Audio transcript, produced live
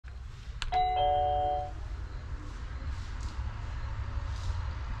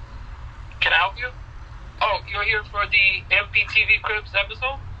can I help you? Oh, you're here for the MPtv Cribs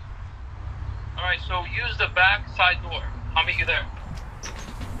episode? Alright, so use the back side door. I'll meet you there.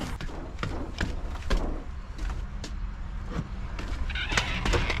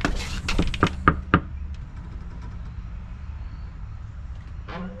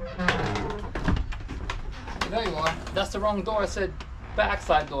 There you are. That's the wrong door. I said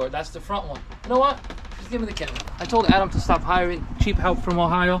backside door. That's the front one. You know what? Just give me the camera. I told Adam to stop hiring cheap help from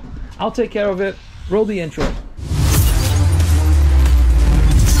Ohio. I'll take care of it. Roll the intro.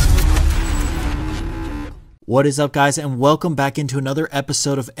 What is up, guys, and welcome back into another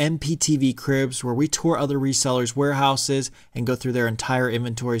episode of MPtv Cribs, where we tour other resellers' warehouses and go through their entire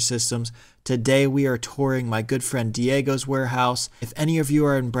inventory systems. Today we are touring my good friend Diego's warehouse. If any of you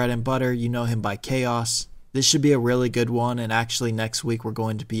are in bread and butter, you know him by Chaos. This should be a really good one, and actually next week we're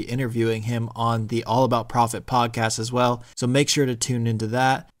going to be interviewing him on the All About Profit podcast as well, so make sure to tune into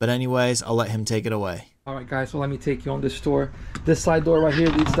that. But anyways, I'll let him take it away. Alright guys, so let me take you on this tour. This side door right here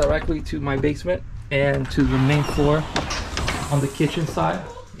leads directly to my basement and to the main floor on the kitchen side.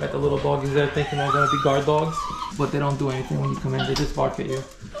 Got the little doggies there thinking they're going to be guard dogs, but they don't do anything when you come in, they just bark at you.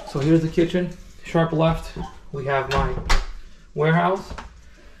 So here's the kitchen. Sharp left, we have my warehouse.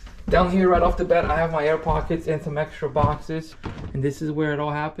 Down here right off the bat I have my air pockets and some extra boxes, and this is where it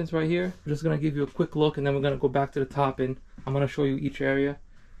all happens right here. I'm just going to give you a quick look and then we're going to go back to the top and I'm going to show you each area.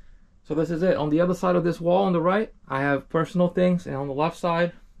 So this is it. On the other side of this wall on the right I have personal things, and on the left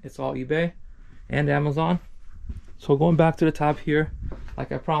side it's all eBay and Amazon. So going back to the top here,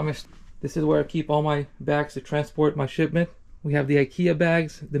 like I promised, this is where I keep all my bags to transport my shipment. We have the IKEA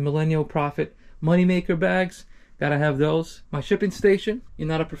bags, the Millennial Profit Moneymaker bags. Gotta have those. My shipping station. You're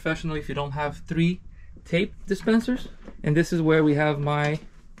not a professional if you don't have 3 tape dispensers. And this is where we have my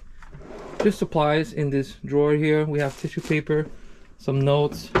just supplies in this drawer here. We have tissue paper, some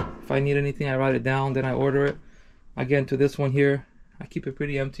notes. If I need anything, I write it down, then I order it. Again, to this one here, I keep it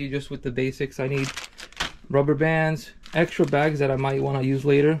pretty empty just with the basics. I need rubber bands, extra bags that I might want to use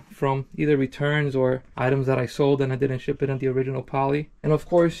later from either returns or items that I sold and I didn't ship it in the original poly. And of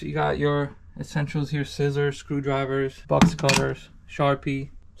course, you got your essentials here: scissors, screwdrivers, box cutters,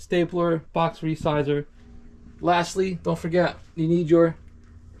 Sharpie, stapler, box resizer. Lastly, don't forget, you need your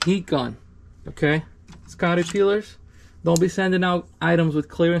heat gun, okay? Scotty peelers. Don't be sending out items with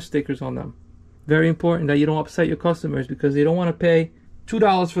clearance stickers on them. Very important that you don't upset your customers, because they don't want to pay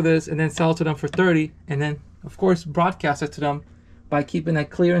 $2 for this and then sell to them for $30, and then of course broadcast it to them by keeping that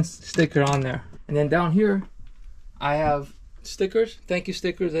clearance sticker on there. And then down here I have stickers, thank you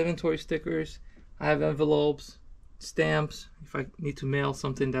stickers, inventory stickers. I have envelopes, stamps if I need to mail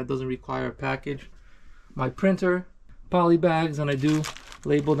something that doesn't require a package. My printer, poly bags, and I do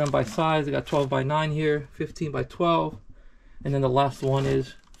label them by size. I got 12 by 9 here, 15 by 12, and then the last one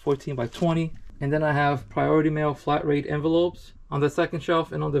is 14 by 20. And then I have priority mail flat rate envelopes on the second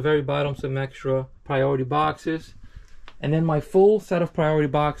shelf, and on the very bottom some extra priority boxes. And then my full set of priority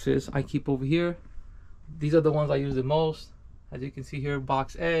boxes I keep over here. These are the ones I use the most. As you can see here,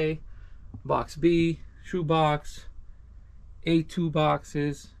 box A, box B, shoe box, A2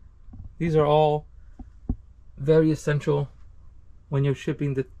 boxes. These are all very essential when you're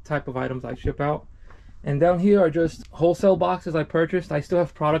shipping the type of items I ship out. And down here are just wholesale boxes I purchased. I still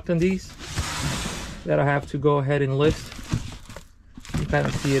have product in these that I have to go ahead and list. You kind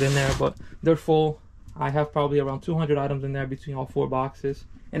of see it in there, but they're full. I have probably around 200 items in there between all 4 boxes.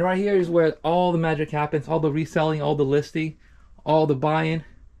 And right here is where all the magic happens, all the reselling, all the listing, all the buying.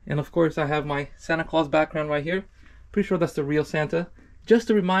 And of course I have my Santa Claus background right here. Pretty sure that's the real Santa, just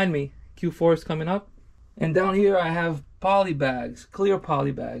to remind me Q4 is coming up. And down here I have poly bags, clear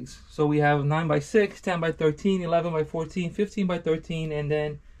poly bags. So we have 9 by 6, 10 by 13, 11 by 14, 15 by 13, and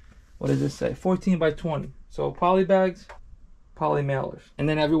then what does this say? 14 by 20. So poly bags, poly mailers. And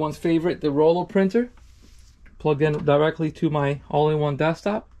then everyone's favorite, the Rollo printer, plugged in directly to my all-in-one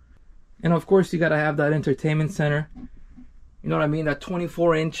desktop. And of course you gotta have that entertainment center. You know what I mean? That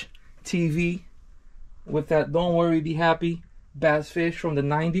 24-inch TV with that "Don't Worry, Be Happy" bass fish from the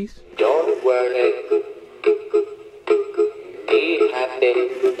 90s. Don't worry, be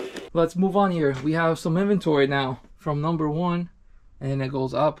happy. Let's move on here. We have some inventory now from number 1, and then it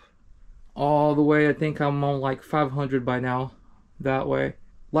goes up all the way. I think I'm on like 500 by now that way.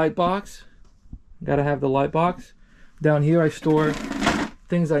 Light box, gotta have the light box. Down here I store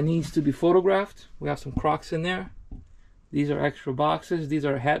things I need to be photographed. We have some Crocs in there. These are extra boxes. These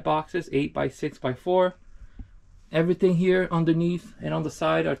are hat boxes, 8 by 6 by 4. Everything here underneath and on the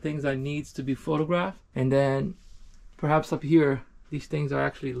side are things I need to be photographed. And then perhaps up here, these things are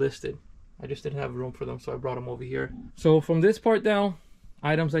actually listed. I just didn't have room for them, so I brought them over here. So from this part down,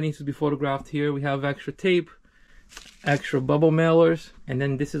 items that needs to be photographed here. We have extra tape, extra bubble mailers, and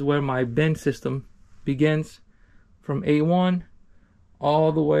then this is where my bin system begins from A1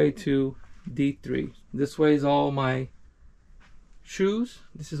 all the way to D3. This way is all my shoes.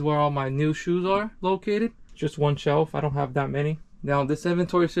 This is where all my new shoes are located. Just one shelf. I don't have that many. Now this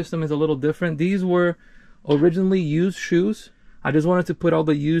inventory system is a little different. These were originally used shoes. I just wanted to put all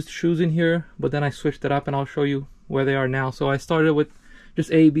the used shoes in here, but then I switched it up and I'll show you where they are now. So I started with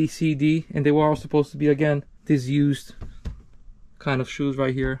just A, B, C, D, and they were all supposed to be, again, these used kind of shoes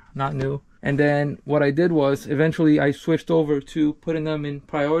right here, not new. And then what I did was eventually I switched over to putting them in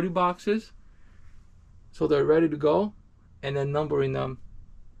priority boxes so they're ready to go, and then numbering them.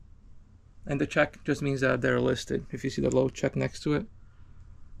 And the check just means that they're listed, if you see the little check next to it.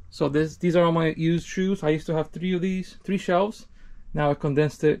 So these are all my used shoes. I used to have 3 of these, 3 shelves. Now I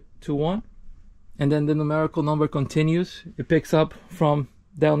condensed it to 1. And then the numerical number continues. It picks up from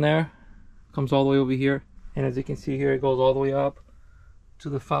down there, comes all the way over here. And as you can see here, it goes all the way up to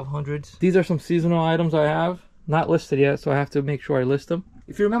the 500s. These are some seasonal items I have, not listed yet, so I have to make sure I list them.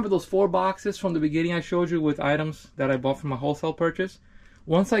 If you remember those 4 boxes from the beginning I showed you with items that I bought from my wholesale purchase,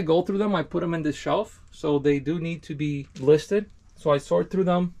 once I go through them, I put them in this shelf, so they do need to be listed. So I sort through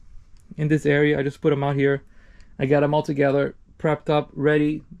them in this area. I just put them out here. I got them all together, prepped up,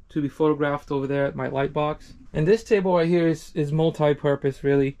 ready to be photographed over there at my light box. And this table right here is multi-purpose,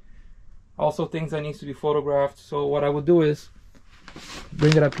 really. Also things that needs to be photographed. So what I would do is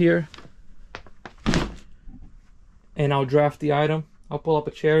bring it up here and I'll draft the item. I'll pull up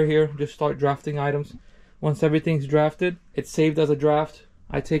a chair here, just start drafting items. Once everything's drafted, it's saved as a draft.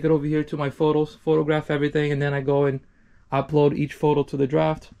 I take it over here to my photos, photograph everything, and then I go and upload each photo to the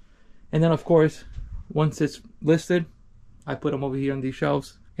draft. And then of course, once it's listed, I put them over here on these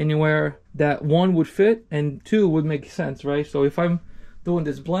shelves. Anywhere that 1 would fit and 2 would make sense, right? So if I'm doing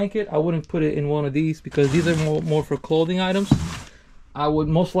this blanket, I wouldn't put it in one of these because these are more for clothing items. I would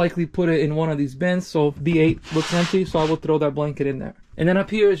most likely put it in one of these bins, so B8 looks empty, so I will throw that blanket in there. And then up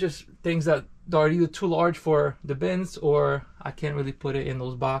here is just things that are either too large for the bins, or I can't really put it in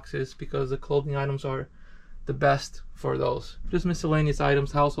those boxes because the clothing items are the best for those. Just miscellaneous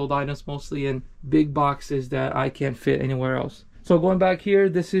items, household items mostly, in big boxes that I can't fit anywhere else. So going back here,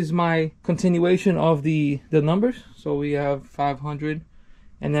 this is my continuation of the numbers. So we have 500.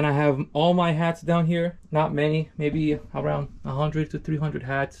 And then I have all my hats down here. Not many, maybe around 100 to 300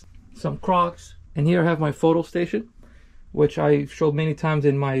 hats. Some Crocs. And here I have my photo station, which I showed many times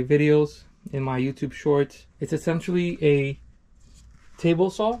in my videos, in my YouTube shorts. It's essentially a table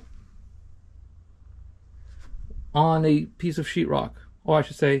saw on a piece of sheetrock. Or I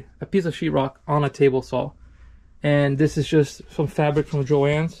should say, a piece of sheetrock on a table saw. And this is just some fabric from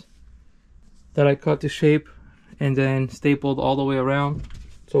Joann's that I cut to shape and then stapled all the way around.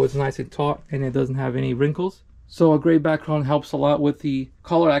 So it's nice and taut and it doesn't have any wrinkles. So a gray background helps a lot with the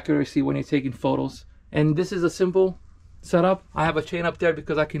color accuracy when you're taking photos. And this is a simple setup. I have a chain up there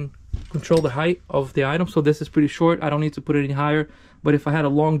because I can control the height of the item. So this is pretty short. I don't need to put it any higher. But if I had a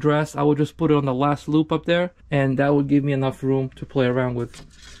long dress, I would just put it on the last loop up there. And that would give me enough room to play around with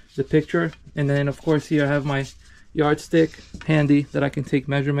the picture. And then of course here I have my yardstick handy that I can take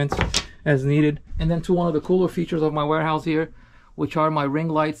measurements as needed. And then to one of the cooler features of my warehouse here, which are my ring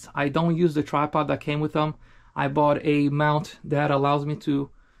lights. I don't use the tripod that came with them. I bought a mount that allows me to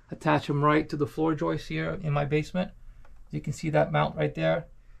attach them right to the floor joist here in my basement. You can see that mount right there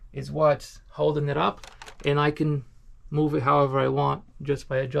is what's holding it up, and I can move it however I want just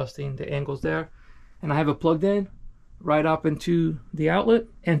by adjusting the angles there. And I have it plugged in right up into the outlet.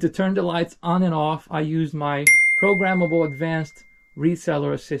 And to turn the lights on and off, I use my programmable advanced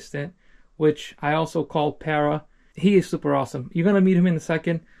reseller assistant, which I also call Para. He is super awesome. You're gonna meet him in a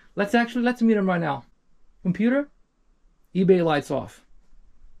second. Let's meet him right now. Computer, eBay lights off.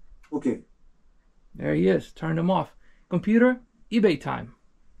 Okay. There he is. Turned them off. Computer, eBay time.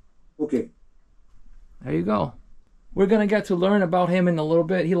 Okay. There you go. We're gonna get to learn about him in a little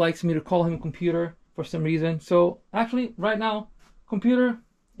bit. He likes me to call him computer for some reason. So actually, right now, computer,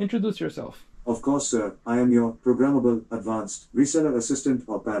 introduce yourself. Of course, sir. I am your programmable advanced reseller assistant,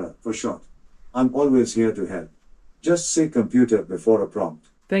 or Para for short. I'm always here to help. Just say computer before a prompt.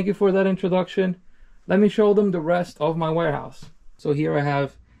 Thank you for that introduction. Let me show them the rest of my warehouse. So here I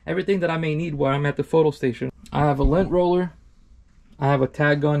have everything that I may need while I'm at the photo station. I have a lint roller. I have a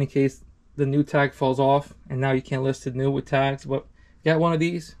tag gun in case the new tag falls off and now you can't list it new with tags, but get one of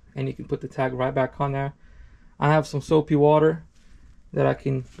these and you can put the tag right back on there. I have some soapy water that I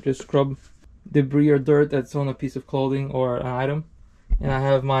can just scrub debris or dirt that's on a piece of clothing or an item. And I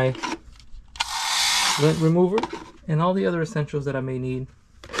have my lint remover. and all the other essentials that I may need.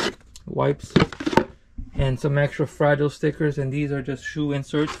 Wipes and some extra fragile stickers, and these are just shoe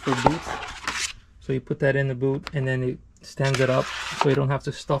inserts for boots. So you put that in the boot and then it stands it up so you don't have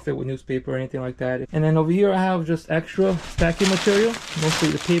to stuff it with newspaper or anything like that. And then over here I have just extra packing material, mostly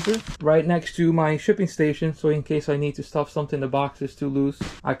the paper, right next to my shipping station, so in case I need to stuff something, the box is too loose,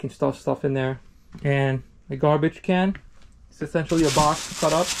 I can stuff stuff in there. And a garbage can, it's essentially a box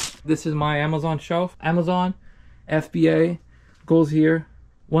cut up. This is my Amazon shelf. Amazon FBA goes here.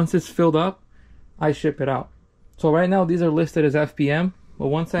 Once it's filled up, I ship it out. So right now these are listed as FBM, but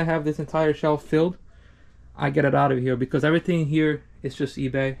once I have this entire shelf filled, I get it out of here, because everything here is just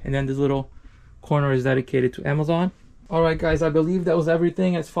eBay, and then this little corner is dedicated to Amazon. Alright guys, I believe that was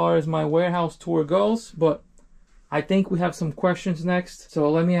everything as far as my warehouse tour goes, but I think we have some questions next. So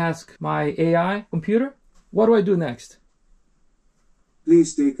let me ask my AI computer, what do I do next?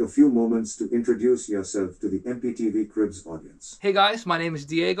 Please take a few moments to introduce yourself to the MPtv Cribs audience. Hey guys, my name is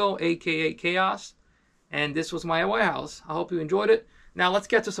Diego, aka Chaos, and this was my warehouse. I hope you enjoyed it. Now let's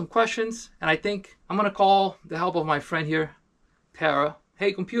get to some questions, and I think I'm gonna call the help of my friend here, Para.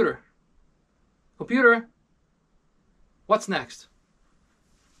 Hey computer, what's next?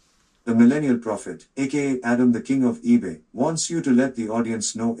 The Millennial Profit, aka Adam the King of eBay, wants you to let the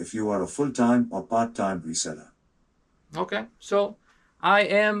audience know if you are a full-time or part-time reseller. Okay, so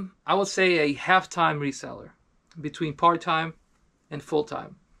I would say a half-time reseller, between part-time and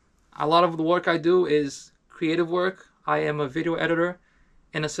full-time. A lot of the work I do is creative work. I am a video editor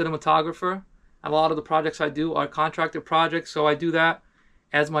and a cinematographer. A lot of the projects I do are contracted projects, so I do that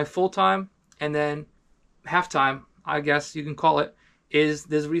as my full-time, and then half-time, I guess you can call it, is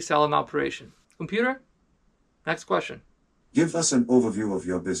this reselling operation. Computer, next question. Give us an overview of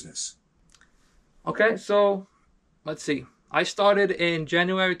your business. Okay, so let's see. I started in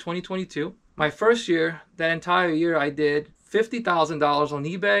January 2022. My first year, that entire year, I did $50,000 on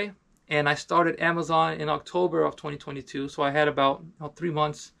eBay, and I started Amazon in October of 2022. So I had about 3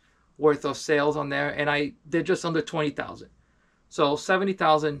 months worth of sales on there, and I did just under 20,000. So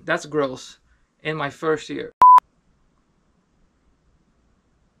 70,000, that's gross, in my first year.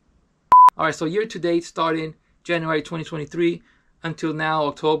 All right, so year to date, starting January 2023 until now,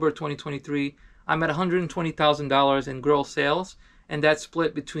 October 2023, I'm at $120,000 in gross sales, and that's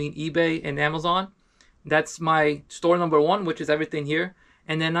split between eBay and Amazon. That's my store number one, which is everything here.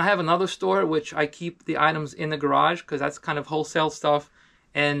 And then I have another store, which I keep the items in the garage, because that's kind of wholesale stuff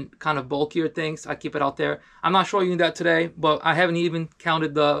and kind of bulkier things. I keep it out there. I'm not showing you that today, but I haven't even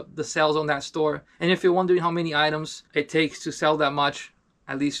counted the sales on that store. And if you're wondering how many items it takes to sell that much,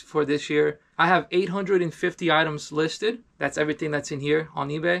 at least for this year, I have 850 items listed. That's everything that's in here on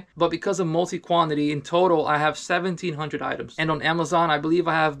eBay. But because of multi-quantity, in total, I have 1,700 items. And on Amazon, I believe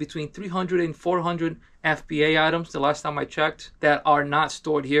I have between 300 and 400 FBA items, the last time I checked, that are not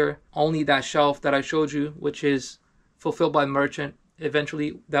stored here. Only that shelf that I showed you, which is fulfilled by merchant.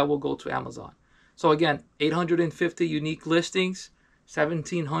 Eventually, that will go to Amazon. So again, 850 unique listings,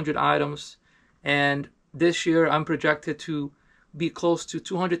 1,700 items. And this year, I'm projected to be close to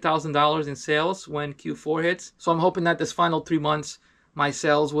 $200,000 in sales when Q4 hits. So I'm hoping that this final 3 months, my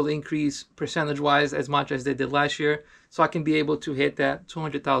sales will increase percentage-wise as much as they did last year, so I can be able to hit that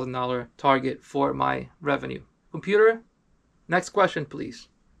 $200,000 target for my revenue. Computer, next question, please.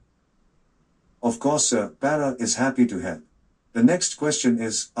 Of course, sir. Para is happy to help. The next question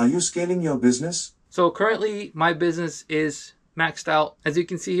is, are you scaling your business? So currently, my business is maxed out. As you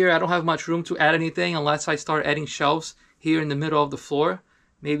can see here, I don't have much room to add anything unless I start adding shelves here in the middle of the floor.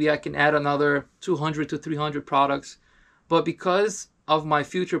 Maybe I can add another 200 to 300 products. But because of my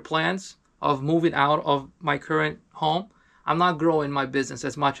future plans of moving out of my current home, I'm not growing my business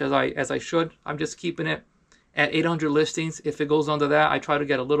as much as I should. I'm just keeping it at 800 listings. If it goes under that, I try to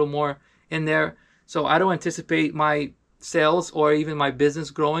get a little more in there. So I don't anticipate my sales or even my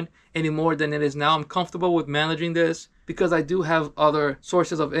business growing any more than it is now. I'm comfortable with managing this because I do have other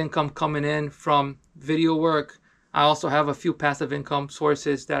sources of income coming in from video work. I also have a few passive income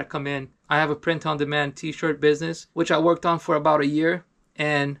sources that come in. I have a print-on-demand t-shirt business, which I worked on for about a year,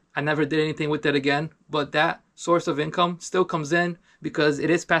 and I never did anything with it again. But that source of income still comes in because it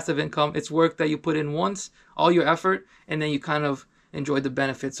is passive income. It's work that you put in once, all your effort, and then you kind of enjoy the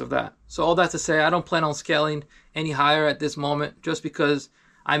benefits of that. So all that to say, I don't plan on scaling any higher at this moment just because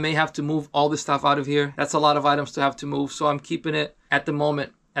I may have to move all this stuff out of here. That's a lot of items to have to move, so I'm keeping it at the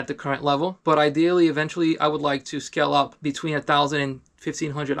moment at the current level. But ideally, eventually, I would like to scale up between 1,000 and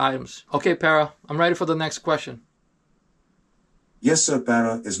 1,500 items. Okay, Para, I'm ready for the next question. Yes, sir.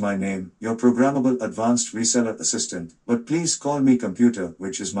 Para is my name, your programmable advanced reseller assistant, but please call me computer,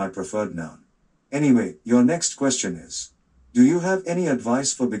 which is my preferred noun. Anyway, your next question is, do you have any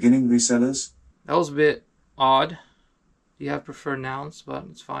advice for beginning resellers? That was a bit odd. You have preferred nouns, but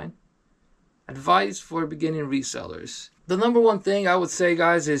it's fine. Advice for beginning resellers. The number one thing I would say,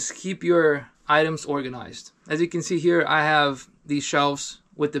 guys, is keep your items organized. As you can see here, I have these shelves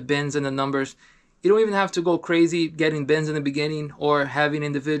with the bins and the numbers. You don't even have to go crazy getting bins in the beginning or having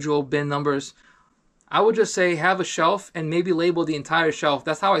individual bin numbers. I would just say have a shelf and maybe label the entire shelf.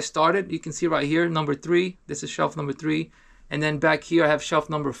 That's how I started. You can see right here, number 3. This is shelf number 3. And then back here, I have shelf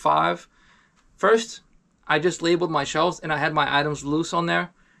number 5. First, I just labeled my shelves and I had my items loose on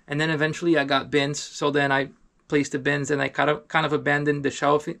there. And then eventually I got bins. So then I placed the bins and I kind of abandoned the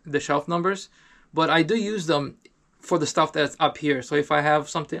shelf numbers. But I do use them for the stuff that's up here. So if I have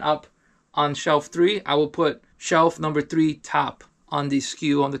something up on shelf 3, I will put shelf number 3 top on the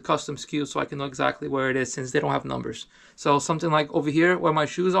SKU, on the custom SKU, so I can know exactly where it is since they don't have numbers. So something like over here where my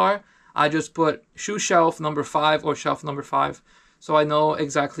shoes are, I just put shoe shelf number 5 or shelf number 5. So I know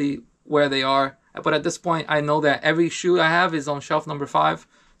exactly where they are. But at this point, I know that every shoe I have is on shelf number 5.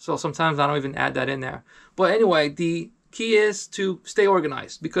 So sometimes I don't even add that in there. But anyway, the key is to stay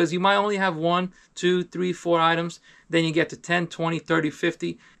organized because you might only have 1, 2, 3, 4 items. Then you get to 10, 20, 30,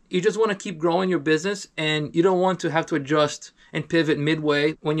 50. You just want to keep growing your business and you don't want to have to adjust and pivot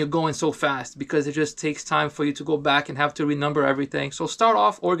midway when you're going so fast because it just takes time for you to go back and have to renumber everything. So start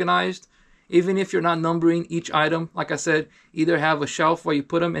off organized. Even if you're not numbering each item, like I said, either have a shelf where you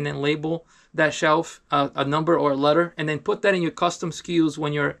put them and then label that shelf a number or a letter and then put that in your custom SKUs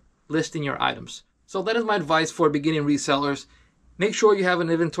when you're listing your items. So that is my advice for beginning resellers. Make sure you have an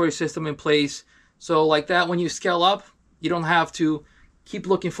inventory system in place. So like that, when you scale up, you don't have to keep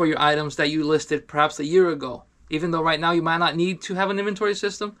looking for your items that you listed perhaps a year ago. Even though right now you might not need to have an inventory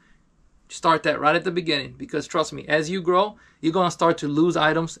system, start that right at the beginning because trust me, as you grow, you're going to start to lose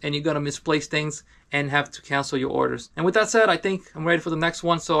items and you're going to misplace things and have to cancel your orders. And with that said, I think I'm ready for the next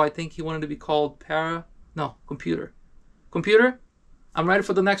one. So I think he wanted to be called Computer. Computer, I'm ready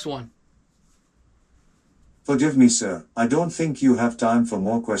for the next one. Forgive me, sir. I don't think you have time for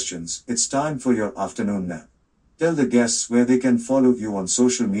more questions. It's time for your afternoon nap. Tell the guests where they can follow you on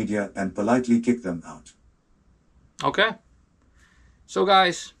social media and politely kick them out. Okay. So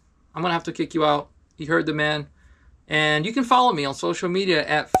guys, I'm going to have to kick you out. You heard the man. And you can follow me on social media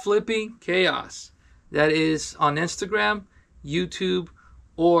at Flipping Chaos. That is on Instagram, YouTube,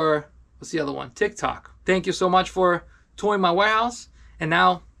 or what's the other one? TikTok. Thank you so much for touring my warehouse. And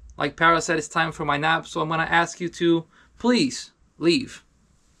now, like Para said, it's time for my nap. So I'm going to ask you to please leave.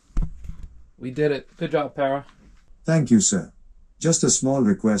 We did it. Good job, Para. Thank you, sir. Just a small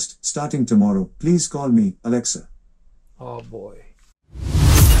request. Starting tomorrow, please call me Alexa. Oh boy.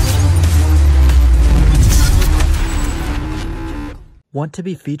 Want to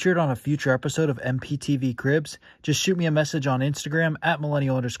be featured on a future episode of MPtv Cribs? Just shoot me a message on Instagram at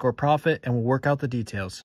millennial_profit and we'll work out the details.